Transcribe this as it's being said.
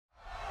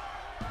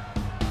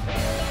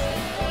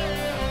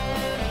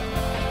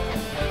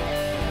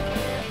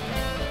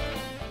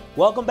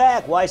Welcome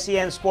back,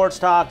 YCN Sports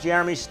Talk.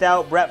 Jeremy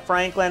Stout, Brett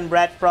Franklin.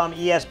 Brett from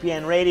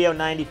ESPN Radio,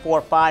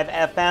 94.5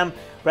 FM.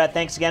 Brett,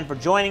 thanks again for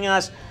joining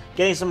us.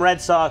 Getting some Red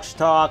Sox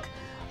talk.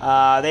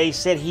 They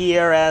sit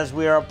here as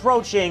we're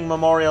approaching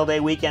Memorial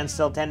Day weekend,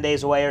 still 10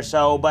 days away or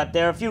so, but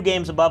there are a few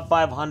games above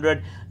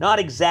 500. Not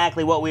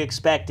exactly what we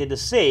expected to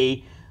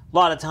see. A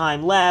lot of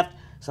time left.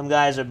 Some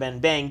guys have been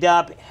banged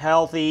up,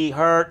 healthy,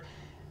 hurt.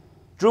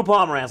 Drew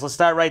Pomeranz, let's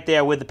start right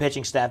there with the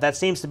pitching staff. That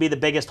seems to be the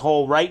biggest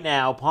hole right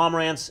now.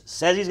 Pomeranz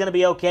says he's going to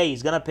be okay.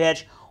 He's going to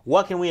pitch.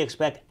 What can we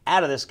expect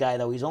out of this guy,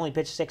 though? He's only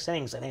pitched 6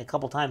 innings, I think, a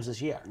couple times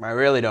this year. I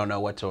really don't know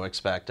what to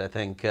expect. I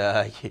think,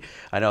 I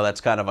know that's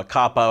kind of a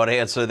cop-out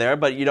answer there,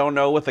 but you don't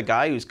know with a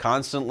guy who's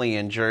constantly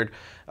injured.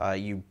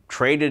 You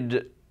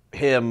traded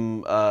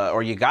him,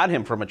 or you got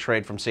him from a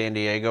trade from San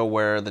Diego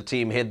where the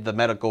team hid the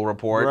medical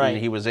report and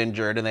he was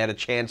injured, and they had a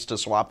chance to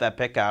swap that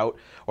pick out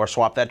or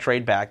swap that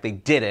trade back. They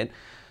didn't.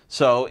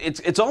 So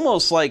it's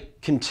almost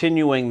like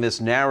continuing this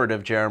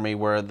narrative, Jeremy,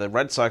 where the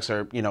Red Sox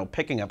are,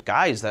 picking up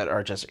guys that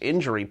are just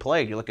injury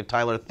plagued. You look at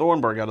Tyler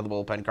Thornburg out of the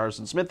bullpen,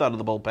 Carson Smith out of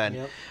the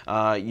bullpen.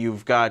 Yep.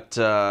 You've got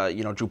Drew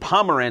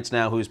Pomeranz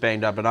now, who's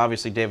banged up, and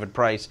obviously David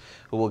Price,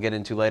 who we'll get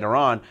into later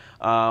on.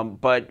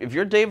 But if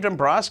you're Dave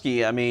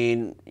Dombrowski, I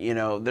mean,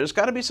 there's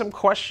got to be some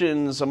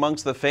questions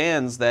amongst the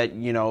fans that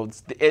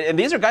and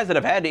these are guys that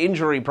have had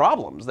injury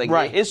problems, like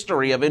a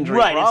history of injury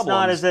problems. It's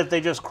not as if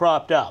they just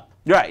cropped up.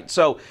 Right.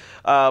 So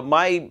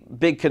my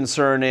big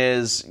concern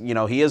is,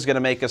 he is going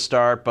to make a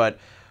start, but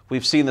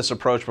we've seen this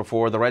approach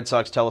before. The Red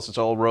Sox tell us it's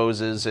all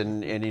roses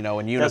and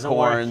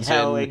unicorns,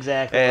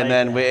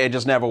 then it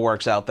just never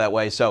works out that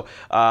way. So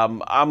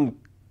I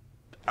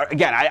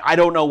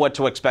don't know what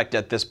to expect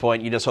at this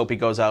point. You just hope he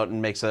goes out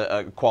and makes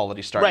a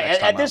quality start. Right.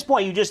 At this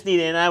point, you just need,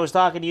 and I was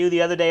talking to you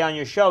the other day on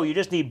your show, you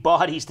just need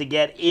bodies to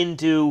get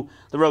into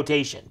the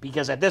rotation.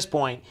 Because at this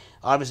point,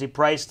 obviously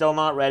Price still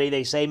not ready.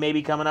 They say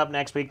maybe coming up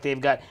next week. They've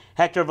got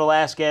Hector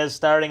Velasquez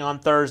starting on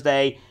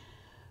Thursday.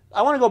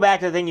 I want to go back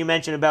to the thing you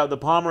mentioned about the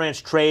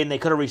Pomeranz trade, and they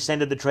could have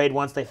rescinded the trade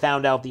once they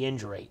found out the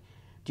injury.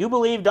 Do you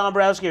believe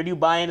Dombrowski, or do you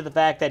buy into the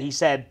fact that he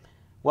said,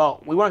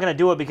 well, we weren't going to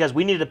do it because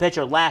we needed a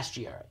pitcher last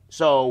year?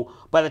 So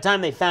by the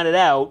time they found it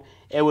out,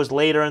 it was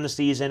later in the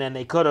season, and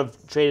they could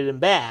have traded him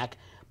back,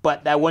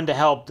 but that wouldn't have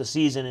helped the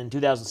season in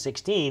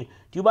 2016. Do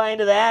you buy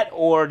into that,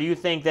 or do you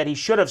think that he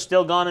should have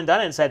still gone and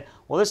done it and said,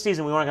 well, this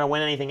season we weren't going to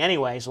win anything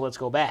anyway, so let's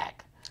go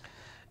back?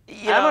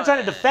 I'm not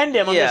trying to defend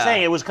him. I'm just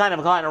saying it was kind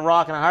of caught in a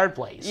rock and a hard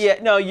place.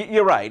 Yeah, no,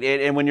 you're right.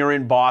 And when you're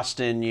in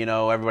Boston,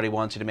 everybody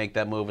wants you to make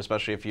that move,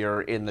 especially if you're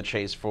in the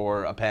chase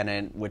for a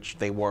pennant, which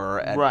they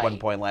were at one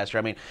point last year.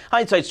 I mean,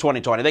 hindsight's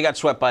 20/20. They got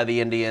swept by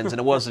the Indians, and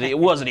it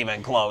wasn't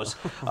even close.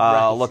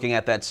 Looking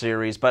at that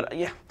series, but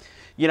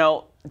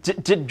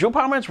Did Drew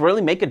Pomeranz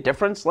really make a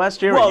difference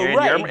last year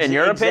in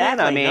your opinion?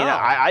 I mean, no.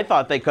 I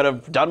thought they could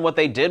have done what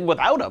they did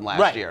without him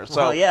last year.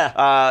 So,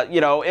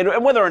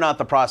 and whether or not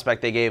the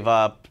prospect they gave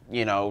up,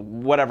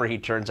 whatever he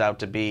turns out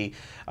to be,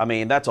 I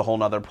mean, that's a whole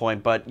nother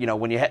point. But,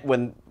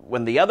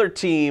 when the other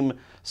team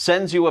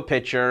sends you a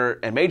pitcher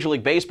and Major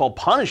League Baseball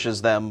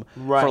punishes them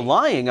for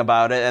lying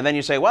about it, and then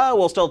you say, well,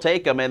 we'll still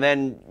take him, and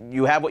then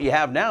you have what you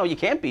have now, you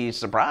can't be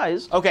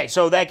surprised. Okay,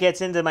 so that gets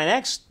into my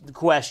next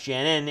question,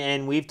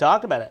 and we've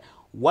talked about it.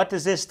 What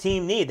does this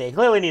team need? They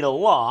clearly need a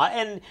lot,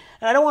 and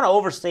I don't want to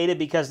overstate it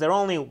because they're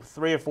only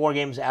 3 or 4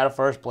 games out of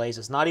first place.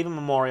 It's not even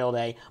Memorial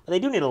Day, but they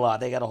do need a lot.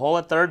 They got a hole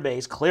at third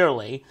base,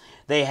 clearly.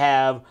 They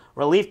have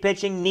relief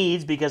pitching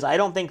needs because I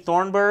don't think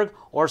Thornburg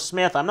or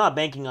Smith, I'm not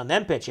banking on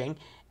them pitching,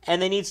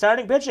 and they need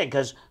starting pitching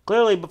because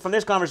clearly from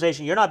this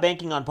conversation, you're not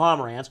banking on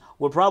Pomeranz.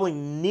 We're probably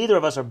neither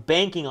of us are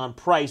banking on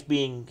Price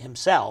being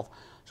himself.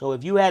 So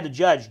if you had to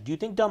judge, do you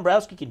think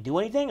Dombrowski can do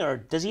anything, or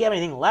does he have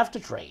anything left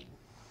to trade?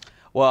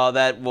 Well,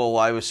 that will,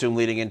 I assume,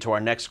 leading into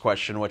our next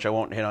question, which I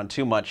won't hit on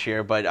too much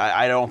here, but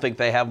I don't think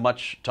they have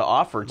much to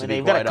offer, to be quite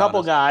honest. They've got a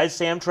couple guys,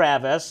 Sam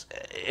Travis,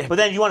 but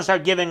then you want to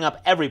start giving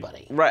up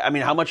everybody. Right. I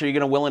mean, how much are you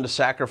going to willing to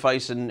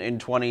sacrifice in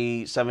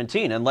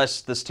 2017,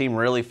 unless this team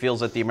really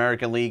feels that the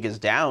American League is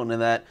down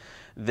and that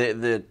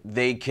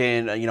they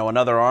can,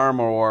 another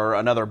arm or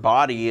another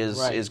body is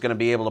going to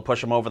be able to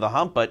push them over the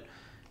hump, but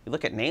you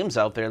look at names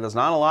out there, there's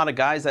not a lot of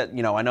guys that,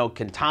 I know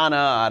Quintana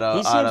out of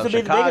Chicago. He seems to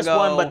be the biggest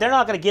one, but they're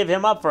not going to give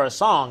him up for a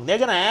song. They're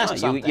going to ask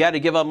something. You had to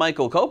give up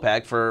Michael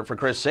Kopech for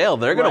Chris Sale.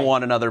 They're going to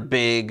want another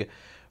big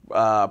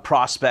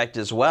prospect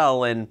as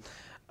well. And,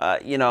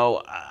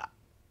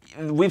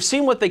 we've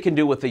seen what they can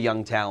do with the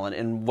young talent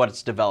and what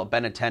it's developed.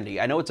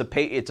 Benintendi. I know it's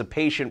a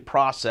patient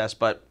process,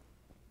 but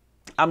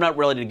I'm not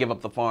ready to give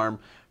up the farm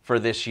for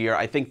this year.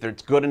 I think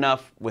it's good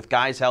enough with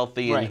guys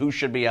healthy and who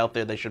should be out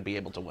there. They should be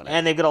able to win it.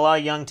 And they've got a lot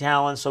of young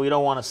talent, so we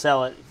don't want to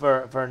sell it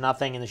for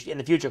nothing in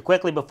the future.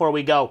 Quickly before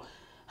we go,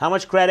 how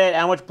much credit,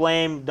 how much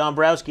blame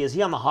Dombrowski? Is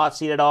he on the hot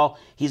seat at all?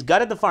 He's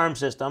gutted the farm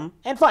system,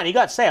 and fine, he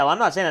got Sale. I'm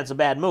not saying that's a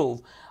bad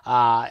move.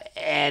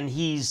 And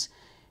he's,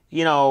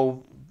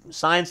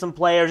 signed some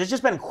players. It's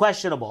just been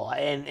questionable,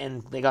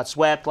 and they got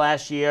swept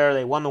last year.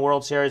 They won the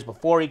World Series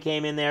before he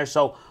came in there.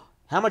 So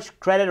how much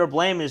credit or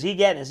blame is he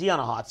getting? Is he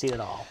on a hot seat at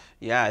all?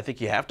 Yeah, I think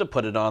you have to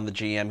put it on the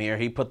GM here.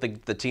 He put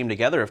the team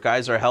together. If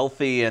guys are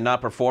healthy and not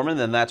performing,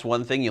 then that's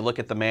one thing. You look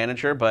at the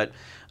manager, but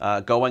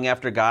going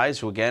after guys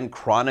who, again,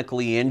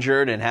 chronically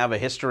injured and have a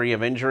history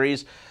of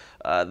injuries,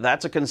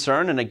 that's a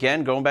concern. And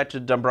again, going back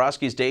to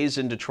Dombrowski's days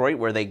in Detroit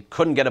where they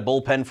couldn't get a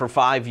bullpen for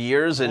 5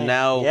 years, and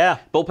now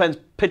bullpen's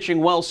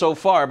pitching well so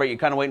far, but you're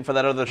kind of waiting for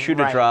that other shoe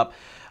to drop.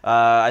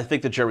 I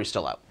think the jury's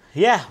still out.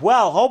 Yeah,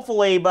 well,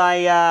 hopefully by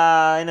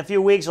in a few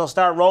weeks we'll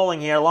start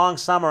rolling here. Long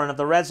summer, and if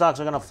the Red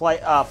Sox are going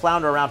to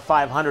flounder around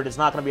 500, it's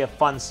not going to be a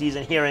fun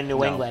season here in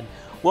New England.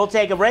 We'll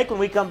take a break. When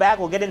we come back,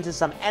 we'll get into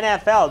some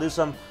NFL, do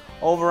some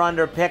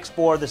over-under picks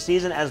for the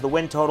season as the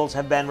win totals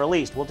have been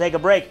released. We'll take a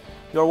break.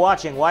 You're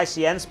watching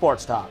YCN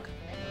Sports Talk.